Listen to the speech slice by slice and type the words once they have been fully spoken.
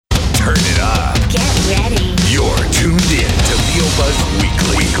Turn it up. Get ready. You're tuned in to VO Buzz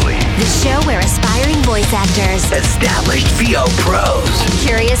Weekly. The show where aspiring voice actors, Established VO pros, and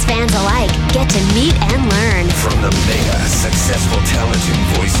curious fans alike get to meet and learn. from the mega successful talent in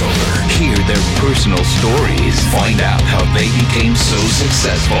voiceover. Hear their personal stories. Find out how they became so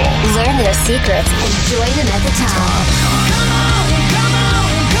successful. Learn their secrets and join them at the top.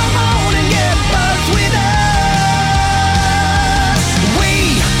 Come on and get buzzed with us.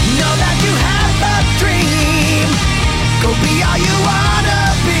 We know that you have a dream. Go be all you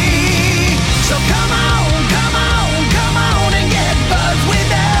wanna be. So come on and get buzzed with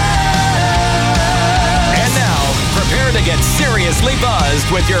us. And now, prepare to get seriously buzzed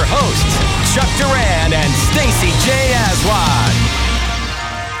with your hosts, Chuck Duran and Stacey J. Aswan.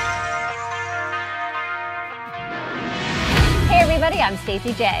 Hey everybody, I'm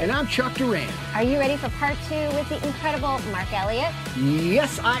Stacey J. And I'm Chuck Duran. Are you ready for part 2 with the incredible Mark Elliott?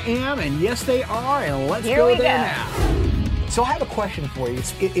 Yes, I am, and yes, they are, and let's Here go we there go. now. So I have a question for you.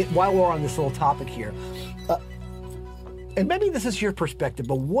 While we're on this little topic here, and maybe this is your perspective,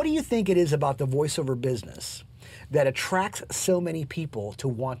 but what do you think it is about the voiceover business that attracts so many people to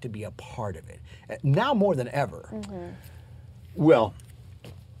want to be a part of it, now more than ever? Well,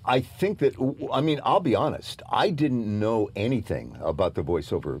 I think that, I'll be honest. I didn't know anything about the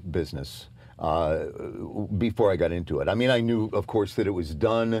voiceover business before I got into it. I mean, I knew, of course, that it was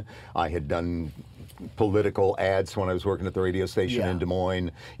done. I had done political ads when I was working at the radio station in Des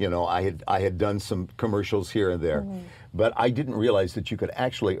Moines. You know, I had done some commercials here and there. But I didn't realize that you could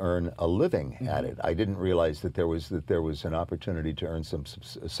actually earn a living at it. I didn't realize that there was an opportunity to earn some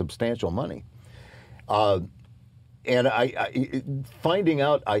substantial money. And I finding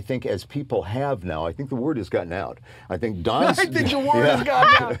out, I think, as people have now, I think the word has gotten out. I think Don's... I think the word has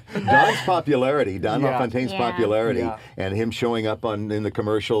gotten out. Don's popularity, Don LaFontaine's Yeah. popularity, and him showing up in the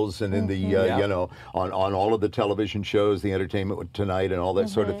commercials and in the, on all of the television shows, the Entertainment Tonight and all that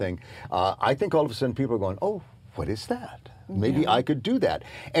sort of thing. I think all of a sudden people are going, oh, what is that? Maybe I could do that.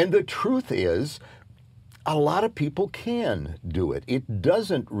 And the truth is, a lot of people can do it. It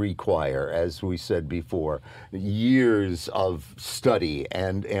doesn't require, as we said before, years of study,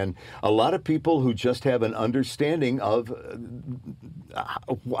 and a lot of people who just have an understanding of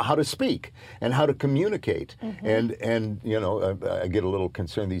how to speak and how to communicate. And you know, I get a little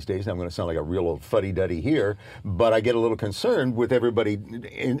concerned these days, and I'm going to sound like a real old fuddy-duddy here, but I get a little concerned with everybody,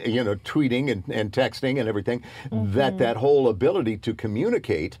 tweeting and texting and everything, that whole ability to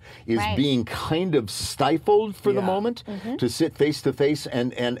communicate is being kind of stifled for the moment, to sit face to face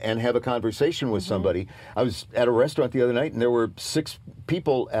and have a conversation with somebody. I was at a restaurant the other night, and there were 6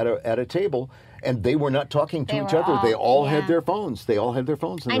 people at a table, and they were not talking to each other. They all had their phones. They all had their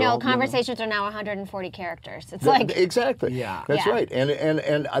phones. And I they're know, all, conversations are now 140 characters. It's like... Exactly. Yeah. That's right. And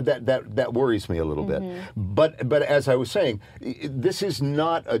that worries me a little bit. But as I was saying, this is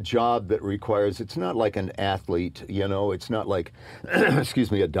not a job that requires, it's not like an athlete, it's not like,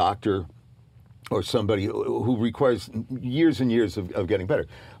 excuse me, a doctor or somebody who requires years and years of getting better.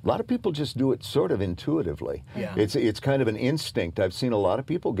 A lot of people just do it sort of intuitively. Yeah. It's kind of an instinct. I've seen a lot of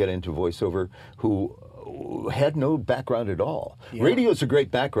people get into voiceover who had no background at all. Yeah. Radio is a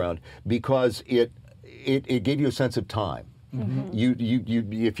great background because it gave you a sense of time. You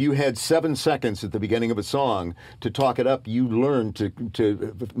if you had 7 seconds at the beginning of a song to talk it up, you learned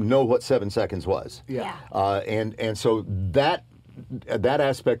to know what 7 seconds was. Yeah. And so that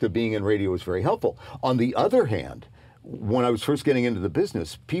aspect of being in radio is very helpful. On the other hand, when I was first getting into the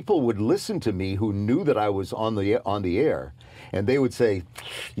business, people would listen to me who knew that I was on the air, and they would say,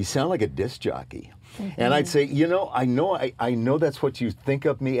 "You sound like a disc jockey." And I'd say, I know that's what you think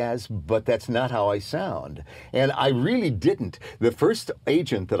of me as, but that's not how I sound. And I really didn't. The first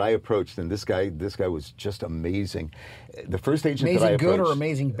agent that I approached, and this guy was just amazing. The first agent that I approached. Amazing good or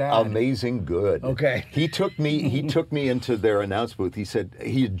amazing bad? Amazing good. Okay. He took me into their announce booth. He said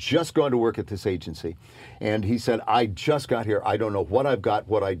he had just gone to work at this agency, and he said, "I just got here. I don't know what I've got,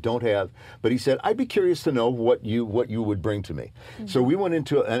 what I don't have." But he said, "I'd be curious to know what you would bring to me." So we went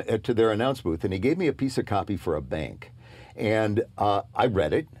into to their announce booth, and he gave me a piece of copy for a bank, and I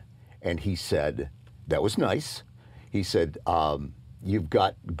read it, and he said, "That was nice." He said, "You've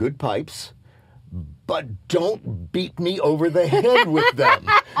got good pipes, but don't beat me over the head with them."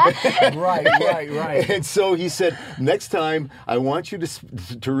 Right. And so he said, "Next time, I want you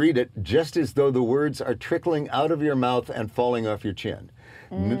to read it just as though the words are trickling out of your mouth and falling off your chin.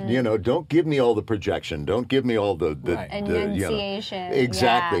 Don't give me all the projection. Don't give me all the enunciation.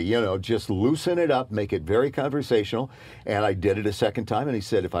 Exactly. Just loosen it up, make it very conversational." And I did it a second time, and he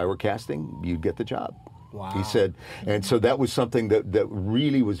said, "If I were casting, you'd get the job." Wow. He said, and so that was something that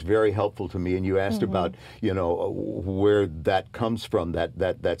really was very helpful to me. And you asked about, you know, where that comes from,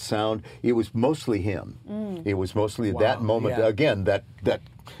 that sound. It was mostly him. It was mostly that moment. Yeah. Again, that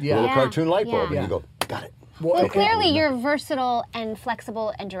Yeah. little Yeah. cartoon light Yeah. bulb, and Yeah. you go, got it. Well, clearly you're versatile and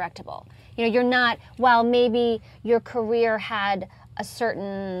flexible and directable. You know, you're not, while maybe your career had a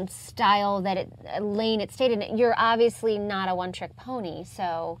certain style a lane it stayed in, you're obviously not a one-trick pony.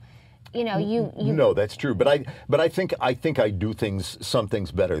 So, you know, you No, that's true. But I think I do some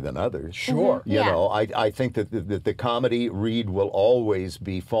things better than others. Sure. You Yeah. know, I think that the comedy read will always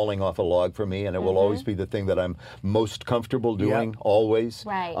be falling off a log for me, and it will always be the thing that I'm most comfortable doing, always.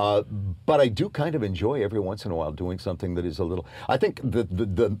 Right. But I do kind of enjoy every once in a while doing something that is a little. I think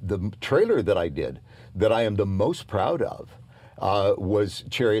the trailer that I did that I am the most proud of was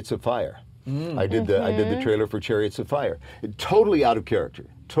Chariots of Fire. I did the trailer for Chariots of Fire. Totally out of character.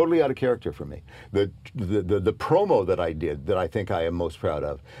 Totally out of character for me. The promo that I did that I think I am most proud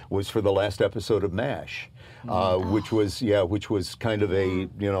of was for the last episode of MASH, which was kind of a,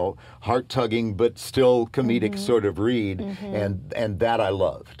 you know, heart tugging but still comedic sort of read, and that I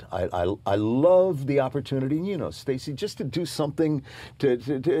loved. I love the opportunity, you know, Stacey, just to do something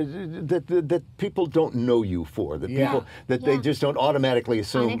that people don't know you for, that people that they just don't automatically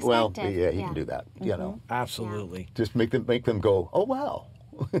assume. Well, Unexpected. yeah, he can do that. You know, Absolutely. just make them go, oh wow.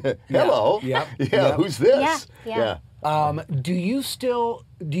 Hello. Yep. Yeah. Who's this? Yeah. Do you still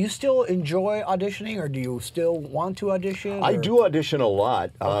enjoy auditioning, or do you still want to audition? I or- do audition a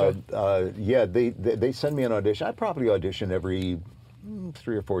lot. Okay. Yeah, they send me an audition. I probably audition every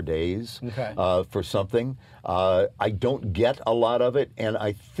 3 or 4 days for something. I don't get a lot of it, and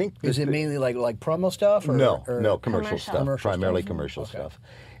I think Is it mainly like promo stuff? Or, no or commercial stuff, Commercial primarily stuff. commercial Okay. stuff.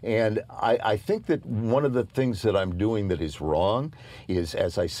 And I think that one of the things that I'm doing that is wrong is,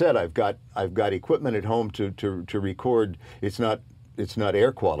 as I said, I've got equipment at home to record. It's not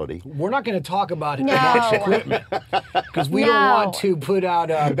air quality. We're not going to talk about No. Mark's equipment because we don't No. want to put out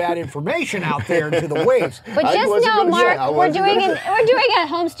bad information out there into the waves. But I just wasn't know, gonna say- Mark, I we're wasn't doing gonna say- we're doing a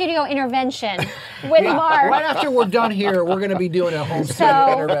home studio intervention with Mark. Right after we're done here, we're going to be doing a home studio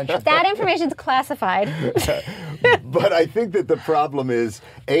So intervention. that information's classified. But I think that the problem is,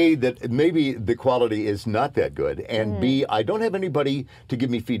 A, that maybe the quality is not that good, and B, I don't have anybody to give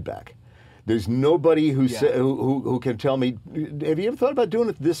me feedback. There's nobody who can tell me, have you ever thought about doing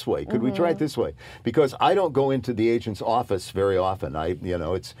it this way? Could we try it this way? Because I don't go into the agent's office very often.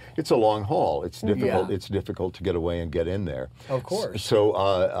 It's a long haul. It's difficult. Yeah. It's difficult to get away and get in there. Of course. So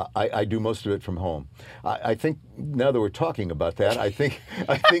I do most of it from home. I think now that we're talking about that, I think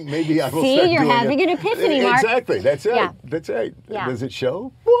maybe I will See, start you're doing having it. an epiphany, Mark. Exactly. That's right. Yeah. That's right. Yeah. Does it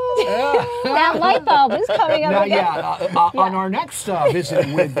show? That light bulb is coming up Now, again. on our next visit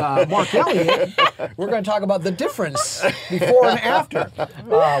with Mark Elliott, we're going to talk about the difference before and after.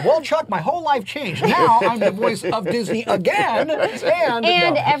 Well, Chuck, my whole life changed. Now I'm the voice of Disney again,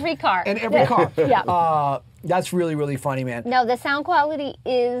 and Every car. and every car. Yeah. That's really, really funny, man. No, the sound quality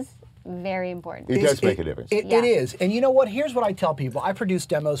is very important. It does make a difference. It Yeah. is, and you know what? Here's what I tell people. I produce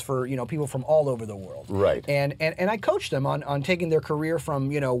demos for people from all over the world. Right. And I coach them on taking their career from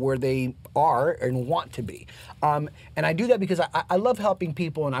where they are and want to be. And I do that because I love helping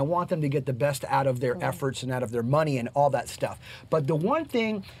people, and I want them to get the best out of their efforts and out of their money and all that stuff. But the one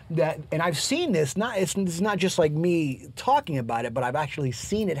thing that, and I've seen this, it's not just like me talking about it, but I've actually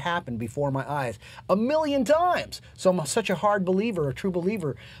seen it happen before my eyes 1,000,000 times. So I'm such a hard believer, a true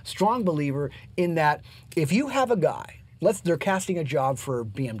believer, strong believer in that if you have a guy, they're casting a job for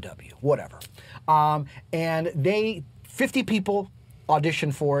BMW, whatever, and 50 people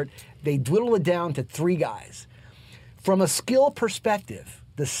audition for it, they dwindle it down to 3 guys. From a skill perspective,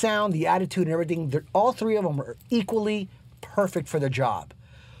 the sound, the attitude, and everything, all 3 of them are equally perfect for the job.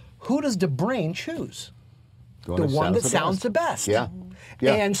 Who does the brain choose? The one that sounds the best. Yeah.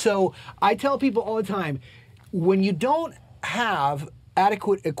 Yeah. And so I tell people all the time, when you don't have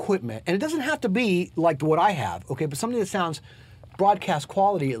adequate equipment, and it doesn't have to be like what I have, okay, but something that sounds broadcast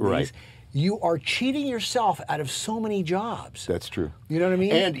quality at least, you are cheating yourself out of so many jobs. That's true. You know what I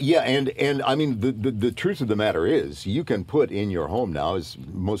mean? And I mean the truth of the matter is, you can put in your home now, as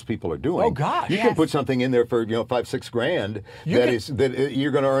most people are doing. Oh, gosh. You can put something in there for $5-6 grand that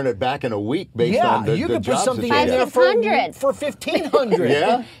you're going to earn it back in a week based on the you could put jobs something that in you there get. for $1,500.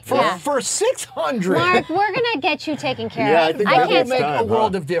 Yeah? For $600. Mark, we're gonna get you taken care Yeah, I of. think I maybe can't it's make time, a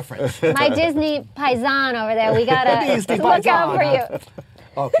world huh? of difference. my Disney paisan over there. We gotta Disney look out for paisan. you.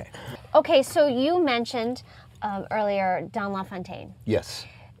 Okay. Okay, so you mentioned earlier Don LaFontaine. Yes.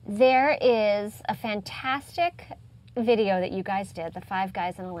 There is a fantastic video that you guys did, the 5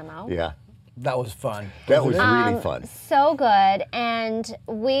 guys in a limo. Yeah. That was fun. That was Wasn't it? really fun. So good. And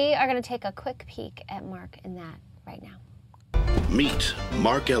we are going to take a quick peek at Mark in that right now. Meet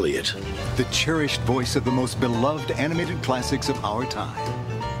Mark Elliott, the cherished voice of the most beloved animated classics of our time.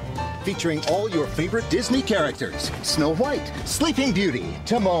 Featuring all your favorite Disney characters: Snow White, Sleeping Beauty,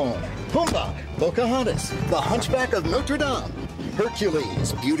 Timon, Pumbaa, Pocahontas, The Hunchback of Notre Dame,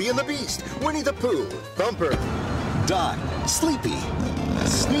 Hercules, Beauty and the Beast, Winnie the Pooh, Thumper, Dot, Sleepy,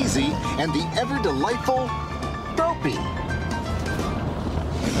 Sneezy, and the ever-delightful Dopey.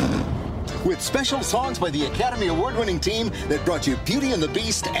 With special songs by the Academy Award-winning team that brought you Beauty and the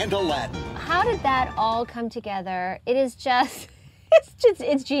Beast and Aladdin. How did that all come together? It is just...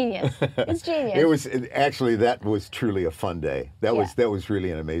 It's genius. It's genius. That was truly a fun day. That was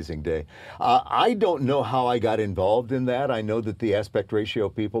really an amazing day. I don't know how I got involved in that. I know that the Aspect Ratio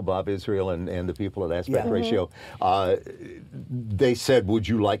people, Bob Israel and the people at Aspect Ratio, they said, "Would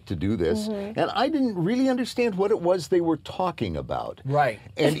you like to do this?" And I didn't really understand what it was they were talking about. Right.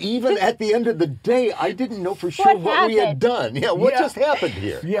 And even at the end of the day, I didn't know for sure what we had done. Yeah, what just happened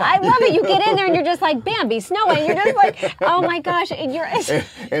here? Yeah. I love it. You get in there and you're just like Bambi, Snow White. You're just like, oh my gosh. And you're...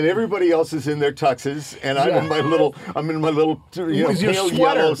 and everybody else is in their tuxes, and I'm in my little, pale yellow You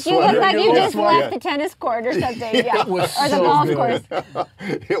sweater. look like you just left the tennis court or something, It was or the so golf good. course.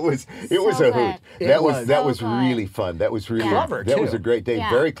 It was So a hoot. good. That was So good. really fun. That was really Clever, that too. was a great day. Yeah.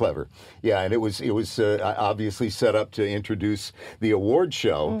 Very clever. Yeah, and it was obviously set up to introduce the award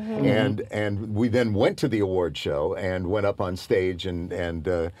show, and we then went to the award show and went up on stage and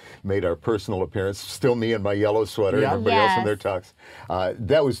made our personal appearance. Still me in my yellow sweater, and everybody else in their tux.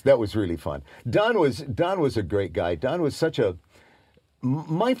 That was really fun. Don was a great guy. Don was such a...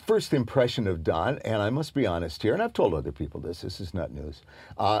 My first impression of Don, and I must be honest here, and I've told other people this is not news,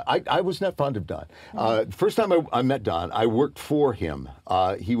 I was not fond of Don. First time I met Don, I worked for him.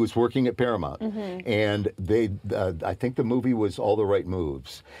 He was working at Paramount, and I think the movie was All the Right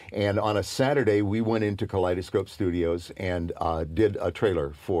Moves. And on a Saturday, we went into Kaleidoscope Studios and did a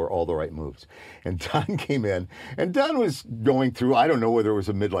trailer for All the Right Moves. And Don came in, and Don was going through, I don't know whether it was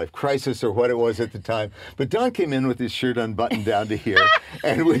a midlife crisis or what it was at the time, but Don came in with his shirt unbuttoned down to here.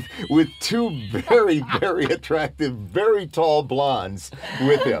 And with two very, very attractive, very tall blondes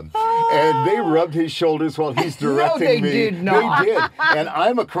with him. And they rubbed his shoulders while he's directing me. they did not. They did. And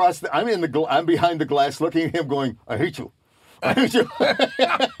I'm I'm behind the glass looking at him going, "I hate you. I hate you.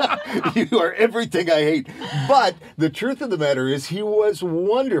 You are everything I hate." But the truth of the matter is, he was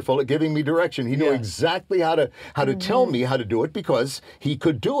wonderful at giving me direction. He knew exactly how to tell me how to do it because he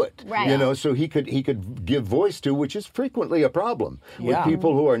could do it. Right. You know, so he could give voice to, which is frequently a problem with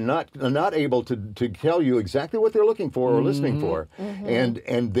people who are not able to tell you exactly what they're looking for or listening for, and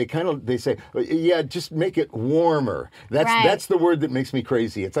they say, "Yeah, just make it warmer." That's the word that makes me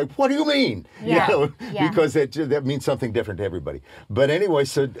crazy. It's like, what do you mean? Yeah. You know, Yeah. because that means something different to everybody. But anyway,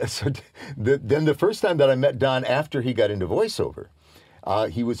 then the first time that I met Don after he got into voiceover,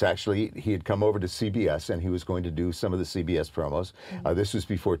 he had come over to CBS and he was going to do some of the CBS promos. This was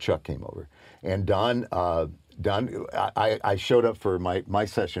before Chuck came over, and Don, I showed up for my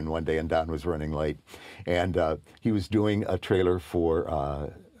session one day and Don was running late, and he was doing a trailer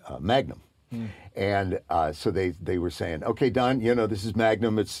for Magnum. And so they were saying, "Okay, Don, you know, this is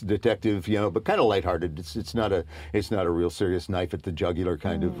Magnum. It's detective, you know, but kind of lighthearted. It's not a real serious knife at the jugular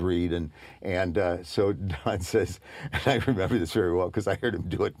kind of read." And so Don says, and I remember this very well because I heard him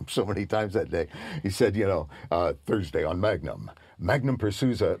do it so many times that day. He said, "You know, Thursday on Magnum. Magnum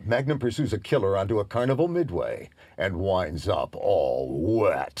pursues a killer onto a carnival midway and winds up all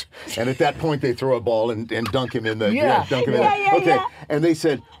wet." And at that point, they throw a ball and dunk him in the dunk him in. Okay, and they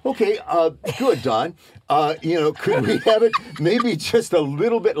said, "Okay, good, Don. You know, could we have it maybe just a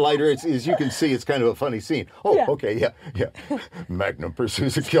little bit lighter? As you can see, it's kind of a funny scene." Okay, yeah. Magnum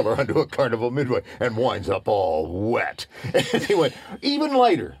pursues a killer onto a carnival midway and winds up all wet. And he went, "Even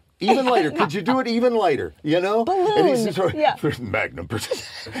lighter. Even lighter. Could you do it even lighter? You know?" Balloon. And he says, "Magnum."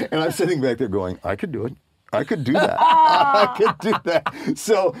 And I'm sitting back there going, "I could do it. I could do that. I could do that."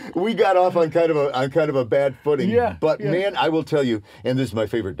 So we got off on kind of a bad footing. Man, I will tell you, and this is my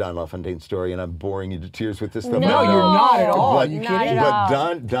favorite Don LaFontaine story, and I'm boring you to tears with this stuff. No, you're not at all. But, Are you Not kidding? at all.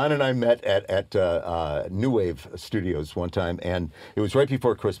 but Don and I met at New Wave Studios one time, and it was right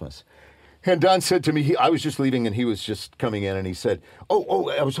before Christmas. And Don said to me, I was just leaving and he was just coming in, and he said, oh,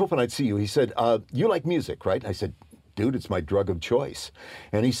 I was hoping I'd see you. He said, "You like music, right?" I said, "Dude, it's my drug of choice."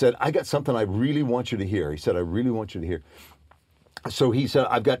 And he said, "I got something I really want you to hear." He said, "I really want you to hear." So he said,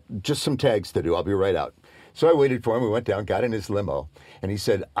 "I've got just some tags to do. I'll be right out." So I waited for him. We went down, got in his limo, and he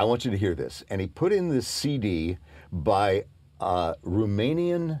said, "I want you to hear this." And he put in this CD by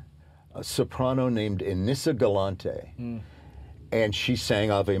Romanian a soprano named Enissa Galante. And she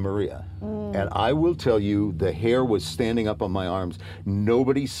sang Ave Maria. And I will tell you, the hair was standing up on my arms.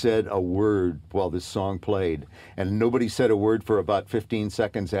 Nobody said a word while this song played. And nobody said a word for about 15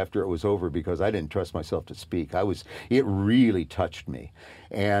 seconds after it was over because I didn't trust myself to speak. It really touched me.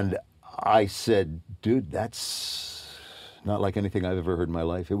 And I said, dude, that's not like anything I've ever heard in my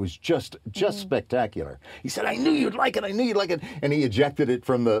life. It was just spectacular. He said, I knew you'd like it. I knew you'd like it. And he ejected it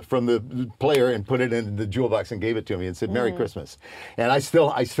from the player and put it in the jewel box and gave it to me and said, Merry Christmas. And I still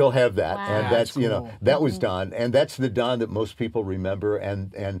have that. Wow. And that's cool. That was Don. And that's the Don that most people remember.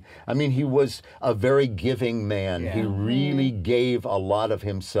 And I mean, he was a very giving man. He really gave a lot of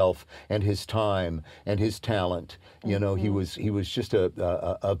himself and his time and his talent. He was just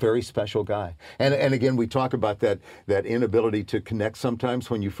a very special guy. And again, we talk about that inability to connect sometimes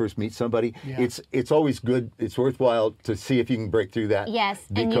when you first meet somebody. Yeah. It's always good. It's worthwhile to see if you can break through that. Yes,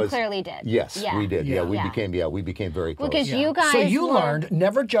 and you clearly did. Yes, we did. Yeah, we became very close. Because you guys. So you learned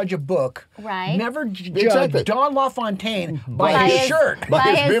never judge a book. Right. Never judge Don LaFontaine by his shirt. By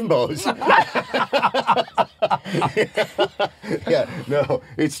his bimbos. Yeah, no,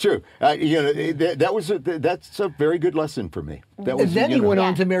 it's true. That's a very good lesson for me. That was, and then he went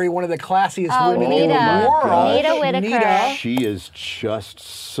on to marry one of the classiest women in the Nita. world. Nita Whitaker. She is just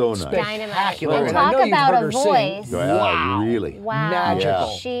so nice. Dynamite. Well, And talk about a voice. Wow. Really. Wow.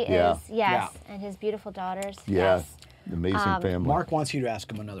 Magical. She is, yes. And his beautiful daughters. Yeah. Yes. Amazing family. Mark wants you to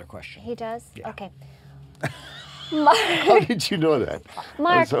ask him another question. He does? Yeah. Okay. How did you know that?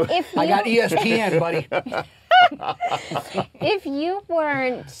 Mark, if you... I got ESPN, buddy. If you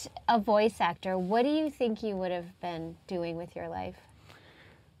weren't a voice actor, what do you think you would have been doing with your life?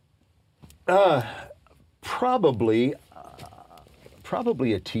 Probably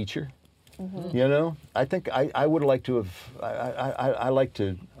a teacher. I think I would like to have. I like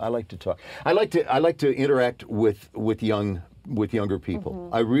to talk. I like to interact with younger people.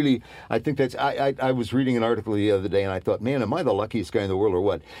 I think that's, I was reading an article the other day and I thought, man, am I the luckiest guy in the world or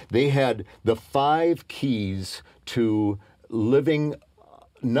what? They had the 5 keys to living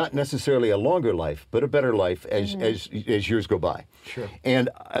not necessarily a longer life, but a better life as years go by. Sure. And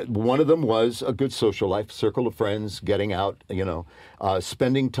one of them was a good social life, circle of friends, getting out,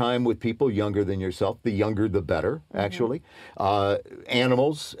 spending time with people younger than yourself. The younger, the better, actually.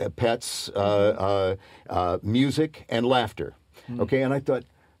 Animals, pets, music, and laughter. Okay, and I thought,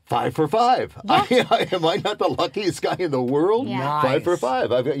 5 for 5. Yeah. Am I not the luckiest guy in the world? Yeah. Nice. 5 for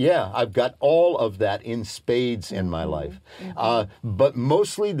 5. I've got all of that in spades in my life. But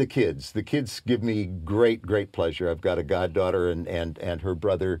mostly the kids. The kids give me great, great pleasure. I've got a goddaughter and her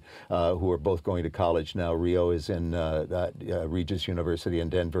brother who are both going to college now. Rio is in Regis University in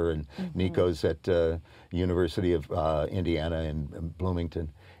Denver, and Nico's at University of Indiana in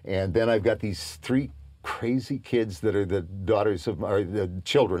Bloomington. And then I've got these 3 crazy kids that are the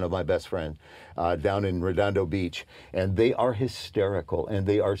children of my best friend down in Redondo Beach, and they are hysterical and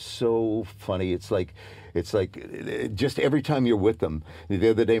they are so funny. It's like just every time you're with them. The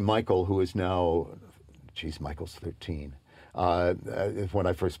other day, Michael, who is now, Michael's 13. When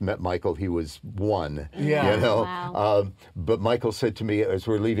I first met Michael, he was 1. Yeah. Wow. But Michael said to me as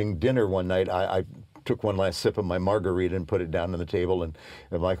we're leaving dinner one night, I took one last sip of my margarita and put it down on the table, and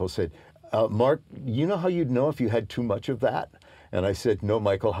Michael said, Mark, you know how you'd know if you had too much of that? And I said, no,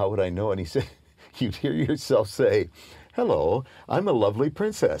 Michael, how would I know? And he said, you'd hear yourself say, hello, I'm a lovely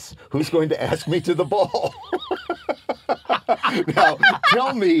princess. Who's going to ask me to the ball? Now,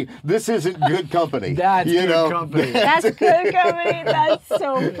 tell me this isn't good company. That's good company. That's good company. That's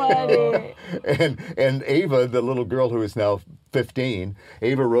so funny. And Ava, the little girl who is now 15,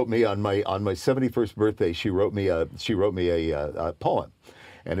 Ava wrote me on my 71st birthday. She wrote me a poem.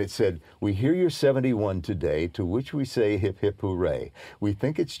 And it said, we hear you're 71 today, to which we say hip hip hooray. We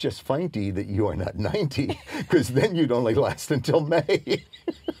think it's just finety that you are not 90, because then you'd only last until May.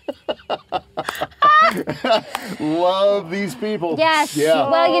 Love these people. Yes. Yeah.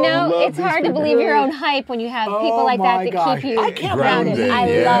 Well, it's hard to believe your own hype when you have people like that keep you I can't grounded. believe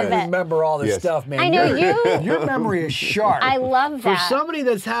I love it. remember all this stuff, man. I know you. Your memory is sharp. I love that. For somebody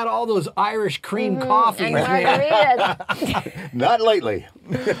that's had all those Irish cream coffees, And man. margaritas. Not lately.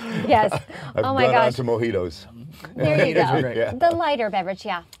 Yes. I've Oh my gone on gosh. to mojitos. There you Mojitos are go. great. Yeah. The lighter beverage,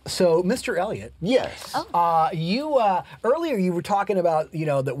 yeah. So, Mr. Elliott, Yes. you earlier you were talking about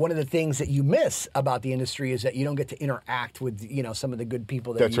that one of the things that you miss about the industry is that you don't get to interact with some of the good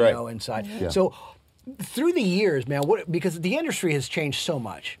people that That's you right. know inside. Yeah. So through the years, man, because the industry has changed so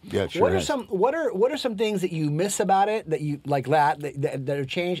much. Yeah, it sure what are has. what are some things that you miss about it that you like that have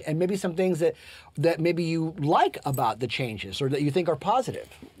changed, and maybe some things that maybe you like about the changes or that you think are positive?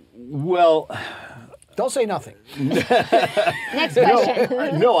 Well, Don't say nothing. Next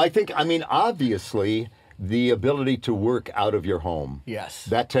question. no, I mean, obviously, the ability to work out of your home. Yes.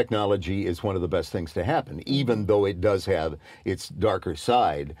 That technology is one of the best things to happen, even though it does have its darker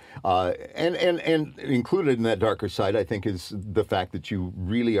side. And included in that darker side, I think, is the fact that you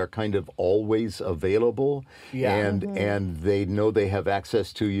really are kind of always available. Yeah. And they know they have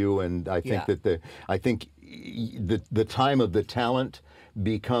access to you. And I think that the time of the talent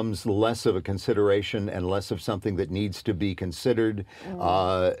becomes less of a consideration and less of something that needs to be considered.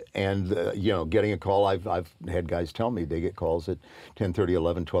 Getting a call, I've had guys tell me they get calls at 10:30,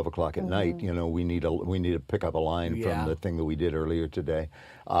 11, 12 o'clock at night. We need to pick up a line from the thing that we did earlier today.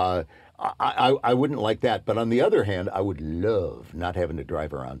 I wouldn't like that, but on the other hand, I would love not having to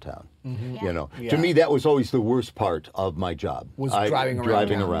drive around town. To me, that was always the worst part of my job. Was driving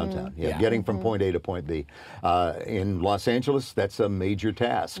around town. Getting from point A to point B. In Los Angeles, that's a major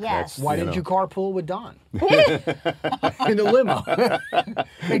task. Yes. Why didn't you carpool with Don? In the limo.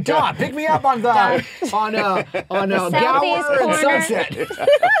 Hey, Don, pick me up on Gower and Sunset.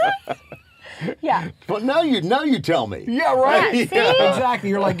 Yeah. Well, now you tell me. Yeah, right. Yeah, see? Exactly.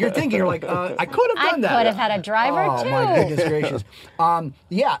 You're like, I could have done that. I could have had a driver Oh too. my goodness gracious. And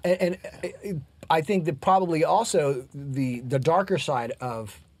I think that probably also the darker side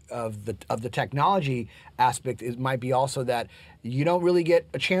of the technology aspect might be also that you don't really get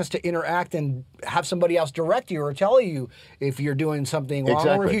a chance to interact and have somebody else direct you or tell you if you're doing something wrong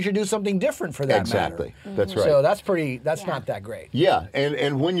or if you should do something different for that matter. That's right. So that's not that great. Yeah,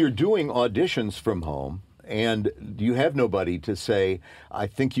 and when you're doing auditions from home and you have nobody to say, I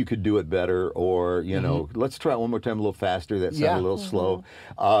think you could do it better, or let's try it one more time a little faster, that sounded a little slow.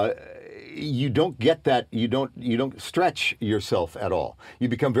 You don't get that. You don't stretch yourself at all. You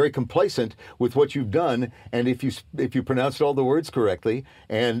become very complacent with what you've done, and if you pronounced all the words correctly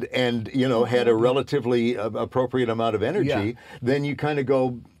and had a relatively appropriate amount of energy, then you kind of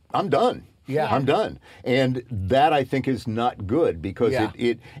go, I'm done. Yeah. I'm done. And that, I think, is not good because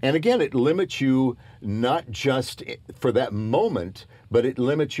it limits you not just for that moment, but it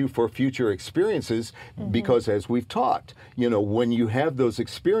limits you for future experiences because, as we've talked, when you have those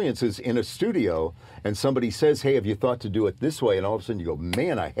experiences in a studio and somebody says, hey, have you thought to do it this way? And all of a sudden you go,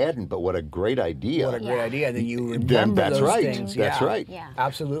 man, I hadn't, but what a great idea. What a great idea. And then you remember those things. That's right. Yeah.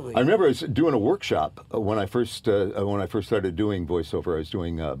 Absolutely. I remember I was doing a workshop when I first started doing voiceover. I was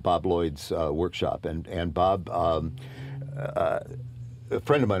doing Bob Lloyd's workshop, and Bob, a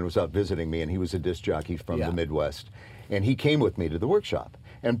friend of mine was out visiting me, and he was a disc jockey from the Midwest, and he came with me to the workshop.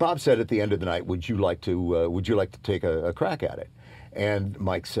 And Bob said at the end of the night, "Would you like to take a crack at it?" And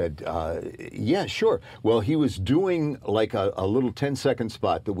Mike said, yeah, sure. Well, he was doing like a little 10-second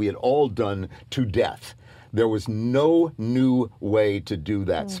spot that we had all done to death. There was no new way to do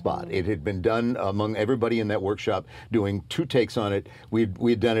that spot. It had been done among everybody in that workshop, doing 2 takes on it. We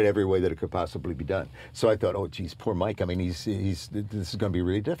had done it every way that it could possibly be done. So I thought, oh, geez, poor Mike. I mean, this is going to be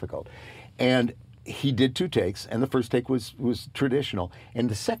really difficult. And he did 2 takes, and the first take was traditional. And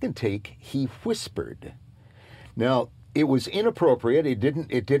the second take, he whispered. Now, it was inappropriate. It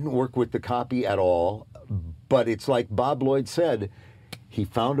didn't work with the copy at all. But it's like Bob Lloyd said, he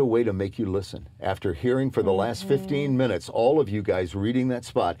found a way to make you listen. After hearing for the last 15 minutes, all of you guys reading that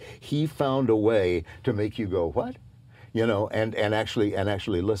spot, he found a way to make you go, what? And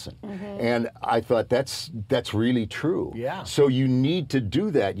actually listen. And I thought that's really true. Yeah. So you need to do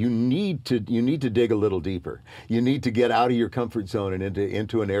that. You need to dig a little deeper. You need to get out of your comfort zone and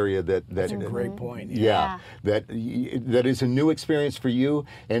into an area that's a great point. Yeah. That is a new experience for you,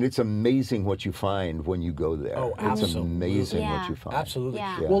 and it's amazing what you find when you go there. Oh, absolutely. It's amazing what you find. Absolutely.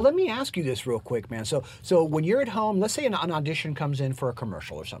 Yeah. Well, let me ask you this real quick, man. So when you're at home, let's say an audition comes in for a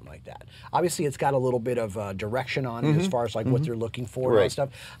commercial or something like that. Obviously, it's got a little bit of direction on it as far as like what they're looking for and stuff.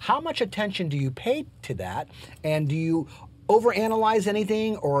 How much attention do you pay to that? And do you overanalyze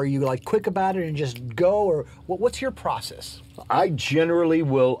anything, or are you like quick about it and just go, or what's your process? I generally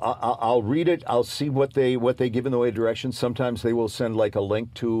will. I'll read it. I'll see what they give in the way of directions. Sometimes they will send like a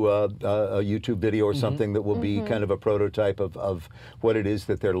link to a YouTube video or something that will be kind of a prototype of what it is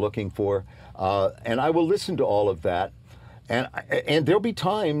that they're looking for, and I will listen to all of that. And there'll be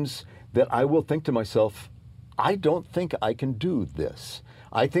times that I will think to myself, I don't think I can do this.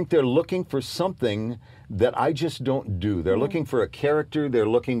 I think they're looking for something that I just don't do. They're looking for a character. They're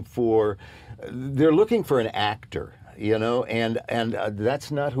looking for an actor. you know, and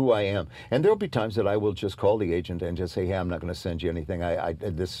that's not who I am. And there'll be times that I will just call the agent and just say, hey, I'm not going to send you anything.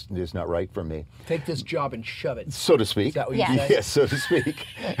 This is not right for me. Take this job and shove it. So to speak. Is that what you say? Yes, so to speak.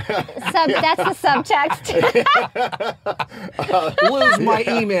 That's the subtext. Lose my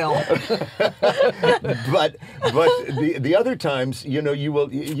email. but the other times, you know, you will,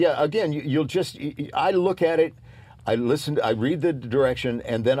 again, you'll just, I look at it, I listen, I read the direction,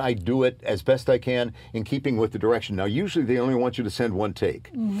 and then I do it as best I can in keeping with the direction. Now, usually they only want you to send one take.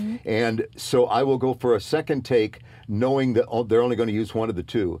 And so I will go for a second take, knowing that they're only going to use one of the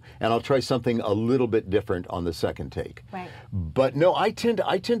two, and I'll try something a little bit different on the second take. Right. But no, I tend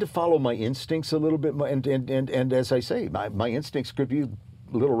to follow my instincts a little bit, and as I say, my instincts could be a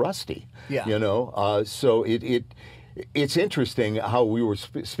little rusty. Yeah. You know, so it's interesting how we were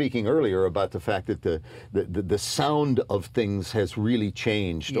speaking earlier about the fact that the sound of things has really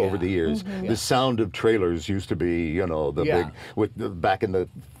changed over the years. The sound of trailers used to be, you know, back in the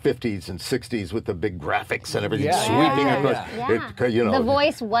 50s and 60s with the big graphics and everything sweeping across. It, you know, the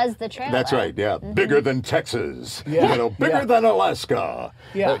voice was the trailer. That's right. Yeah, bigger than Texas. You know, bigger than Alaska.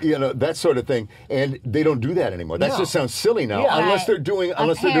 You know, that sort of thing. And they don't do that anymore. That just sounds silly now, unless they're doing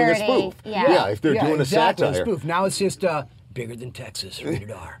a spoof. If they're doing a satire. A spoof. Now it's just bigger than Texas,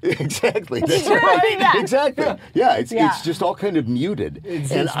 rated R. Exactly. That's right. Exactly. Yeah, it's just all kind of muted.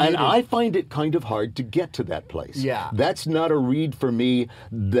 And I find it kind of hard to get to that place. Yeah. That's not a read for me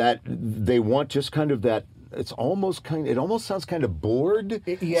that they want just kind of that. It almost sounds kind of bored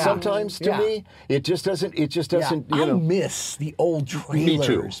sometimes to me. It just doesn't. You know. I miss the old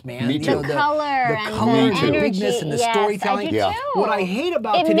trailers, man. Me too. The color and the energy. bigness and the storytelling. I do too. What I hate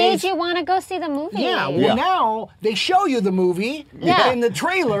about it today's... made you want to go see the movie. Yeah, well now they show you the movie in the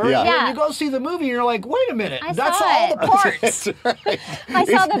trailer, and you go see the movie and you're like, wait a minute, that's all the parts. I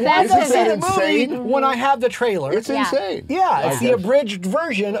saw the best of it. The movie when I have the trailer. It's insane. Yeah, it's the abridged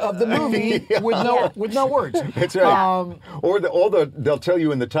version of the movie with no words. That's right. Or they'll tell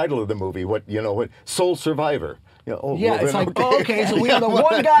you in the title of the movie what Sole Survivor. You know, it's like, okay, so we have the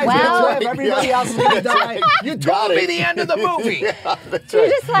one guy who's going to live, everybody else is going to die. You told me the end of the movie. You're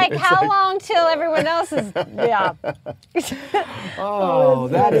just like, how long till everyone else is, Oh,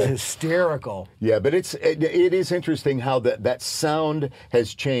 that is hysterical. Yeah, but it is interesting how that sound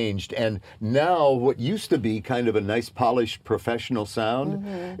has changed, and now what used to be kind of a nice, polished, professional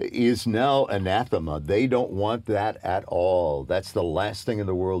sound is now anathema. They don't want that at all. That's the last thing in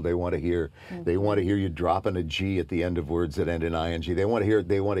the world they want to hear. They want to hear you dropping a G at the end of words that end in ing. They want to hear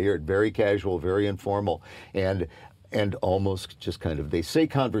it very casual, very informal, and almost just kind of, they say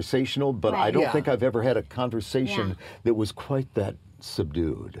conversational, but I don't think I've ever had a conversation that was quite that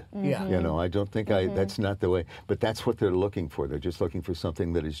subdued. Yeah. You know, I don't think that's not the way, but that's what they're looking for. They're just looking for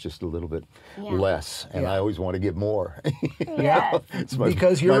something that is just a little bit less, and I always want to give more.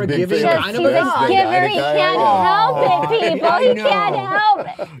 Because you're a giving kind of a guy. Giver, he can't help it, people. He can't help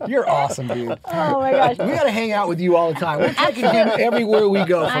it. You're awesome, dude. Oh my gosh. We got to hang out with you all the time. We're taking him everywhere we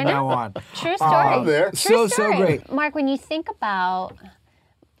go from now on. True story. I'm there. So great. Mark, when you think about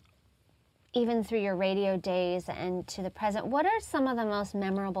even through your radio days and to the present, what are some of the most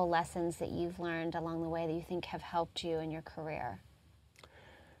memorable lessons that you've learned along the way that you think have helped you in your career?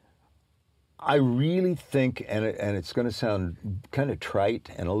 I really think, and it's going to sound kind of trite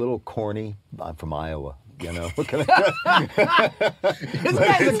and a little corny, I'm from Iowa, you know. This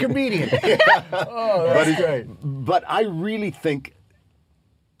guy's a comedian. Oh, that's great. But I really think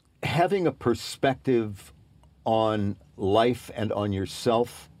having a perspective on life and on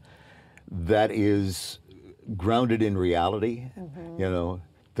yourself that is grounded in reality, you know,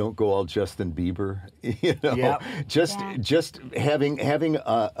 don't go all Justin Bieber, you know, just having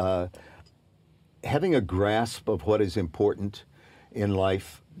a grasp of what is important in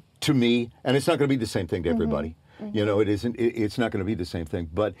life to me, and it's not going to be the same thing to everybody. You know, it's not going to be the same thing.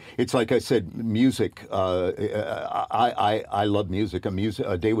 But it's like I said, music. I love music.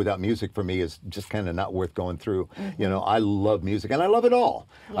 A day without music for me is just kind of not worth going through. You know, I love music, and I love it all.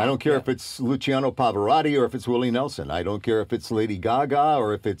 I don't care if it's Luciano Pavarotti or if it's Willie Nelson. I don't care if it's Lady Gaga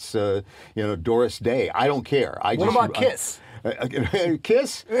or if it's Doris Day. I don't care. What about Kiss?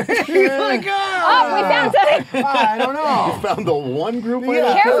 Kiss? Oh, we found something. I don't know. You found the one group.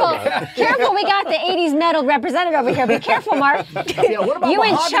 Careful, we got the 80s metal representative over here. Be careful, Mark. What about you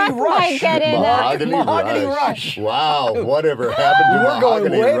and Chuck might get in. Mahogany Rush. Wow, whatever happened to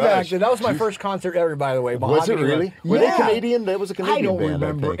Mahogany Rush? We're going way back. That was my first concert ever, by the way. Was it really? Were they Canadian? That was a Canadian band. I don't band,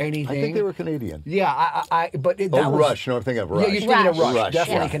 remember anything. I think they were Canadian. Yeah, but that was Rush. No, I'm thinking of Rush. Yeah, you're thinking of Rush.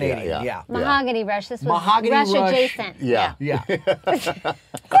 Definitely Canadian. Yeah. Mahogany Rush. This was Mahogany Rush Rush adjacent. Yeah. Yeah.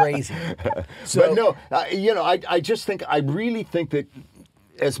 Crazy. So, But no, I just think, I really think that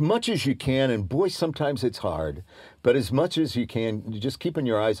as much as you can, and boy, sometimes it's hard, but as much as you can, just keeping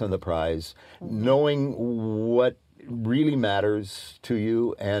your eyes on the prize, knowing what really matters to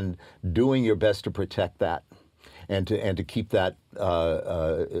you and doing your best to protect that and to keep that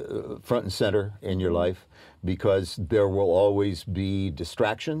front and center in your life, because there will always be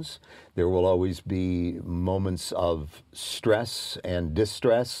distractions. There will always be moments of stress and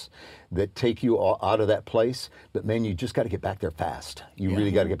distress that take you out of that place. But man, you just got to get back there fast. You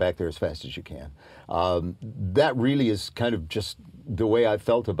really got to get back there as fast as you can. That really is kind of just the way I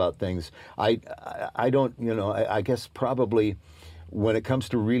felt about things. I don't, I guess probably when it comes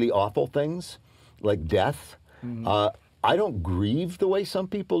to really awful things like death, I don't grieve the way some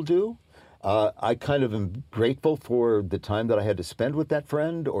people do. I kind of am grateful for the time that I had to spend with that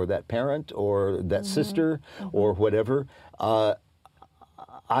friend or that parent or that sister or whatever.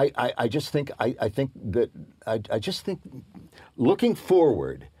 I just think looking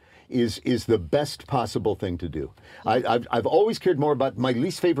forward is the best possible thing to do. I've always cared more about, my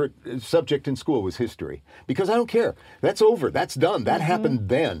least favorite subject in school was history, because I don't care. That's over. That's done. That happened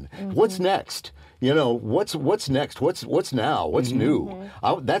then. What's next? What's next? What's now? What's new?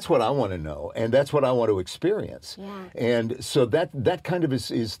 That's what I want to know, and that's what I want to experience. Yeah. And so that kind of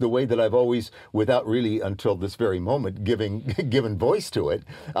is the way that I've always, without really until this very moment given voice to it,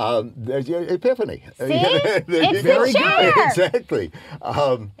 there's epiphany. See? It's Very the chair. good. Exactly.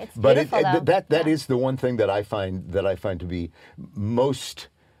 It's But beautiful, though. that is the one thing that I find to be most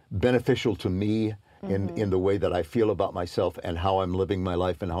beneficial to me in the way that I feel about myself and how I'm living my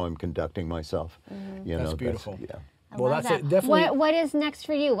life and how I'm conducting myself. That's beautiful. Yeah. I Well, love that's that. definitely. What is next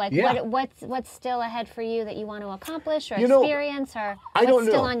for you? Like, Yeah. what's still ahead for you that you want to accomplish or You know, experience, or I don't what's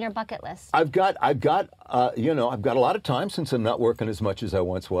still know. on your bucket list? I've got a lot of time since I'm not working as much as I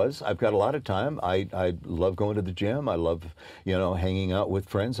once was. I've got a lot of time. I love going to the gym. I love, hanging out with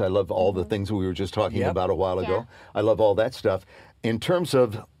friends. I love all the things we were just talking about a while ago. I love all that stuff. In terms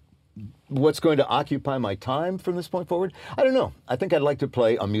of what's going to occupy my time from this point forward, I don't know. I think I'd like to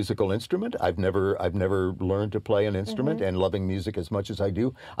play a musical instrument. I've never learned to play an instrument, and loving music as much as I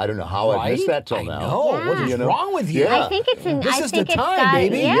do, I don't know how I've missed that till now. No, Yeah. what is wrong with you? Yeah. I think it's in. This I is think the it's time, got,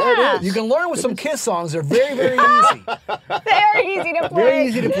 baby. Yeah, Yeah, it is. You can learn with some Kiss songs. They're very, very easy. very easy to play. Very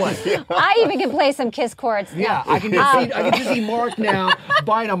easy to play. I even can play some Kiss chords. No. Yeah, I can just see Mark now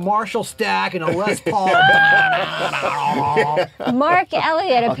buying a Marshall Stack and a Les Paul. Mark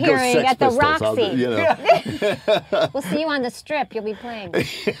Elliott I'll go appearing Sex at the Pistols. Roxy. We'll see you on the Strip. You'll be playing.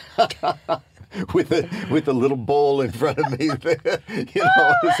 with a little bowl in front of me.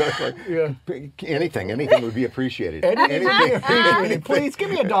 So anything would be appreciated. Anything. Please give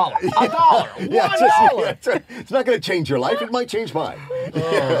me $1. $1. Yeah, $1. it's not going to change your life. It might change mine.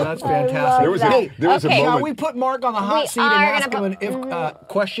 Oh, that's fantastic. There was a Okay. Shall moment. we put Mark on the hot We seat and are ask gonna him an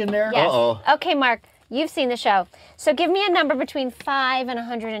question there? Yes. Uh-oh. Okay, Mark. You've seen the show. So give me a number between 5 and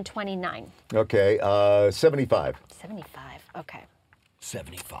 129. Okay, 75. 75. Okay.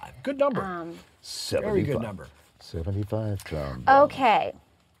 75. Good number. 75. Very good number. 75. Okay.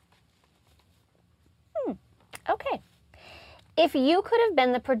 Okay. If you could have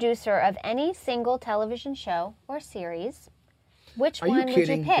been the producer of any single television show or series, which Are you one would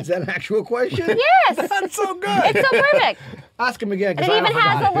kidding? you pick? Is that an actual question? Yes. That's so good. It's so perfect. Ask him again, And because it I even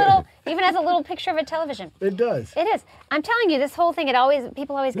has forgot a little, even has a little picture of a television. It does. It is. I'm telling you, this whole thing.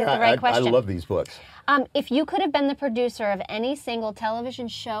 People always get the right I question. love these books. If you could have been the producer of any single television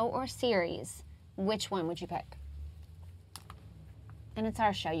show or series, which one would you pick? And it's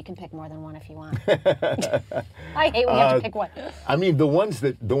our show. You can pick more than one if you want. I hate when you have to pick one. I mean, the ones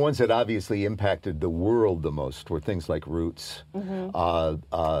that obviously impacted the world the most were things like Roots. That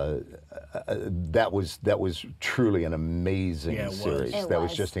was truly an amazing Yeah, it was. series. It That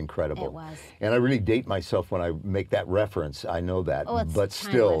was was. just incredible. It was. And I really date myself when I make that reference. I know that, Oh, it's but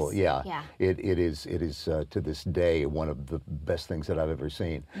still, timeless. yeah, Yeah. it is to this day one of the best things that I've ever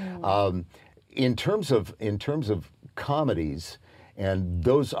seen. In terms of comedies. And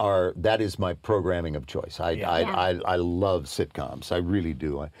that is my programming of choice. I love sitcoms. I really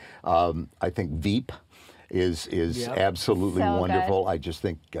do. I think Veep is absolutely So wonderful. I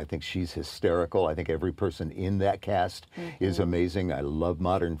think she's hysterical. I think every person in that cast is amazing. I love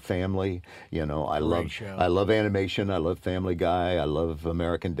Modern Family. I love animation. I love Family Guy. I love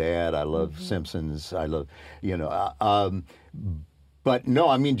American Dad. I love Simpsons. I love But no,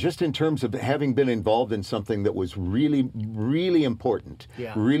 I mean, just in terms of having been involved in something that was really, really important,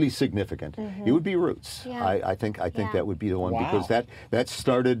 really significant, it would be Roots. Yeah. I think that would be the one, Wow. because that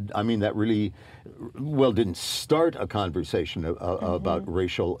started, I mean, that really, well, didn't start a conversation about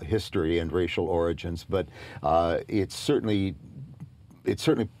racial history and racial origins, but it certainly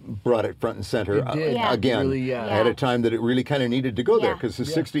brought it front and center It did. Yeah. again Really, at a time that it really kind of needed to go there, because the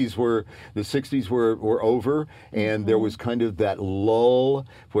 60s were over, and there was kind of that lull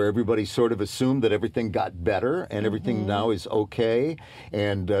where everybody sort of assumed that everything got better and everything now is okay,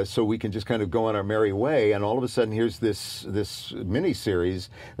 and so we can just kind of go on our merry way, and all of a sudden here's this mini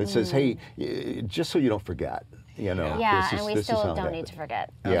series that says, hey, just so you don't forget, you know. Yeah, this is- and we this is still how it don't need to happened.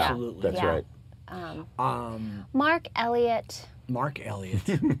 forget. Yeah, Absolutely. that's Yeah. right. Mark Elliott. Mark Elliott.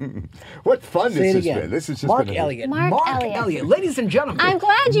 What fun Say this it has again. been. This has just Mark been Elliott. Mark Elliott. Ladies and gentlemen. I'm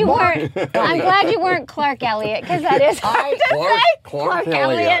glad you weren't. I'm glad you weren't Clark Elliott, because that is hard to say. Clark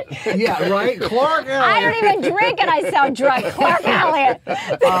Elliott. Yeah, right. Clark Elliott. I don't even drink and I sound drunk. Clark Elliott.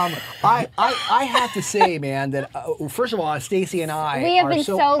 I have to say, man, that first of all, Stacy and I We have are been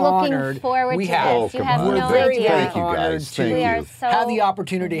so so looking honored. forward we to have. this. You come have on. We're no very, idea. very Thank you, honored guys. to Thank We you. are so have the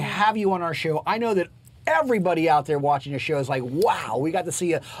opportunity to have you on our show. I know that everybody out there watching the show is like, wow, we got to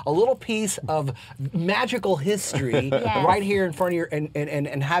see a little piece of magical history Yes. right here in front of your,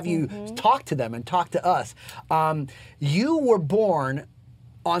 and have you talk to them and talk to us. You were born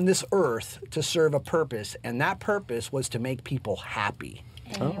on this earth to serve a purpose, and that purpose was to make people happy.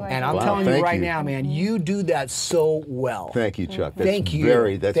 And I'm Wow, telling you thank right you. now, man, you do that so well. Thank you, Chuck. That's Thank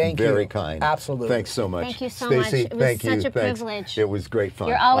you. That's Thank very you. kind. Absolutely. Thanks so much. Thank you so Stacey, much. It was thank such you. a Thanks. privilege. It was great fun.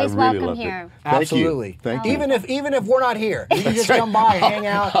 You're always I really welcome loved here. It. Thank Absolutely. You. Thank you. Even if we're not here, you can just come by, hang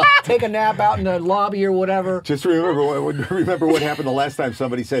out, take a nap out in the lobby or whatever. Just remember what happened the last time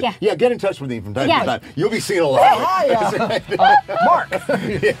somebody said, Yeah. get in touch with me from time Yeah. to time. You'll be seen a lot. Hi, Mark.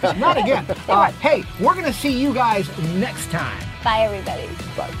 Not again. Hey, we're going to see you guys next time. Bye, everybody.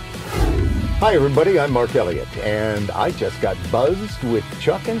 Bye. Hi, everybody. I'm Mark Elliott, and I just got buzzed with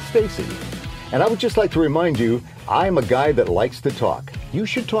Chuck and Stacy. And I would just like to remind you, I'm a guy that likes to talk. You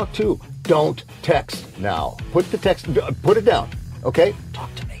should talk too. Don't text now. Put it down, okay?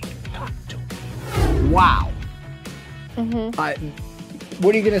 Talk to me. Talk to me. Wow.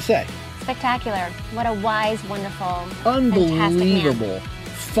 What are you going to say? Spectacular. What a wise, wonderful, fantastic man. Unbelievable.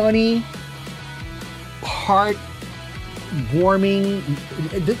 Funny, heart-warming.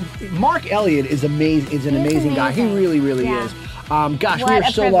 Mark Elliott is amazing. Is an He's amazing guy. He amazing. really Yeah. is. Gosh, we What are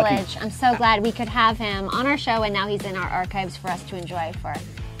a so privilege. lucky. I'm so glad we could have him on our show, and now he's in our archives for us to enjoy for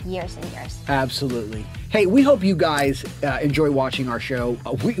years and years. Absolutely. Hey, we hope you guys enjoy watching our show.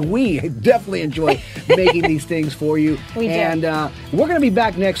 We definitely enjoy making these things for you. We do. And we're going to be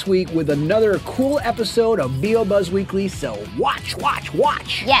back next week with another cool episode of VO Buzz Weekly. So watch.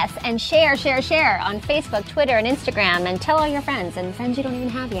 Yes, and share on Facebook, Twitter, and Instagram, and tell all your friends, and friends you don't even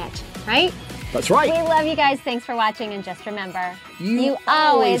have yet, right? That's right. We love you guys. Thanks for watching, and just remember, you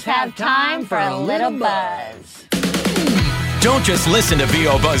always have time for a little buzz. Don't just listen to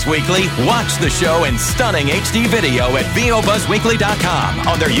VO Buzz Weekly. Watch the show in stunning HD video at VOBuzzWeekly.com,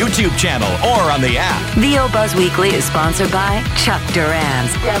 on their YouTube channel, or on the app. VO Buzz Weekly is sponsored by Chuck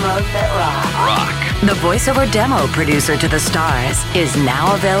Duran's Demos That Rock. The voiceover demo producer to the stars is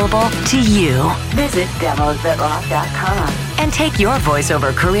now available to you. Visit demosthatrock.com and take your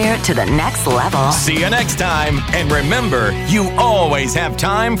voiceover career to the next level. See you next time. And remember, you always have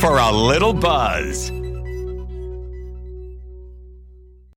time for a little buzz.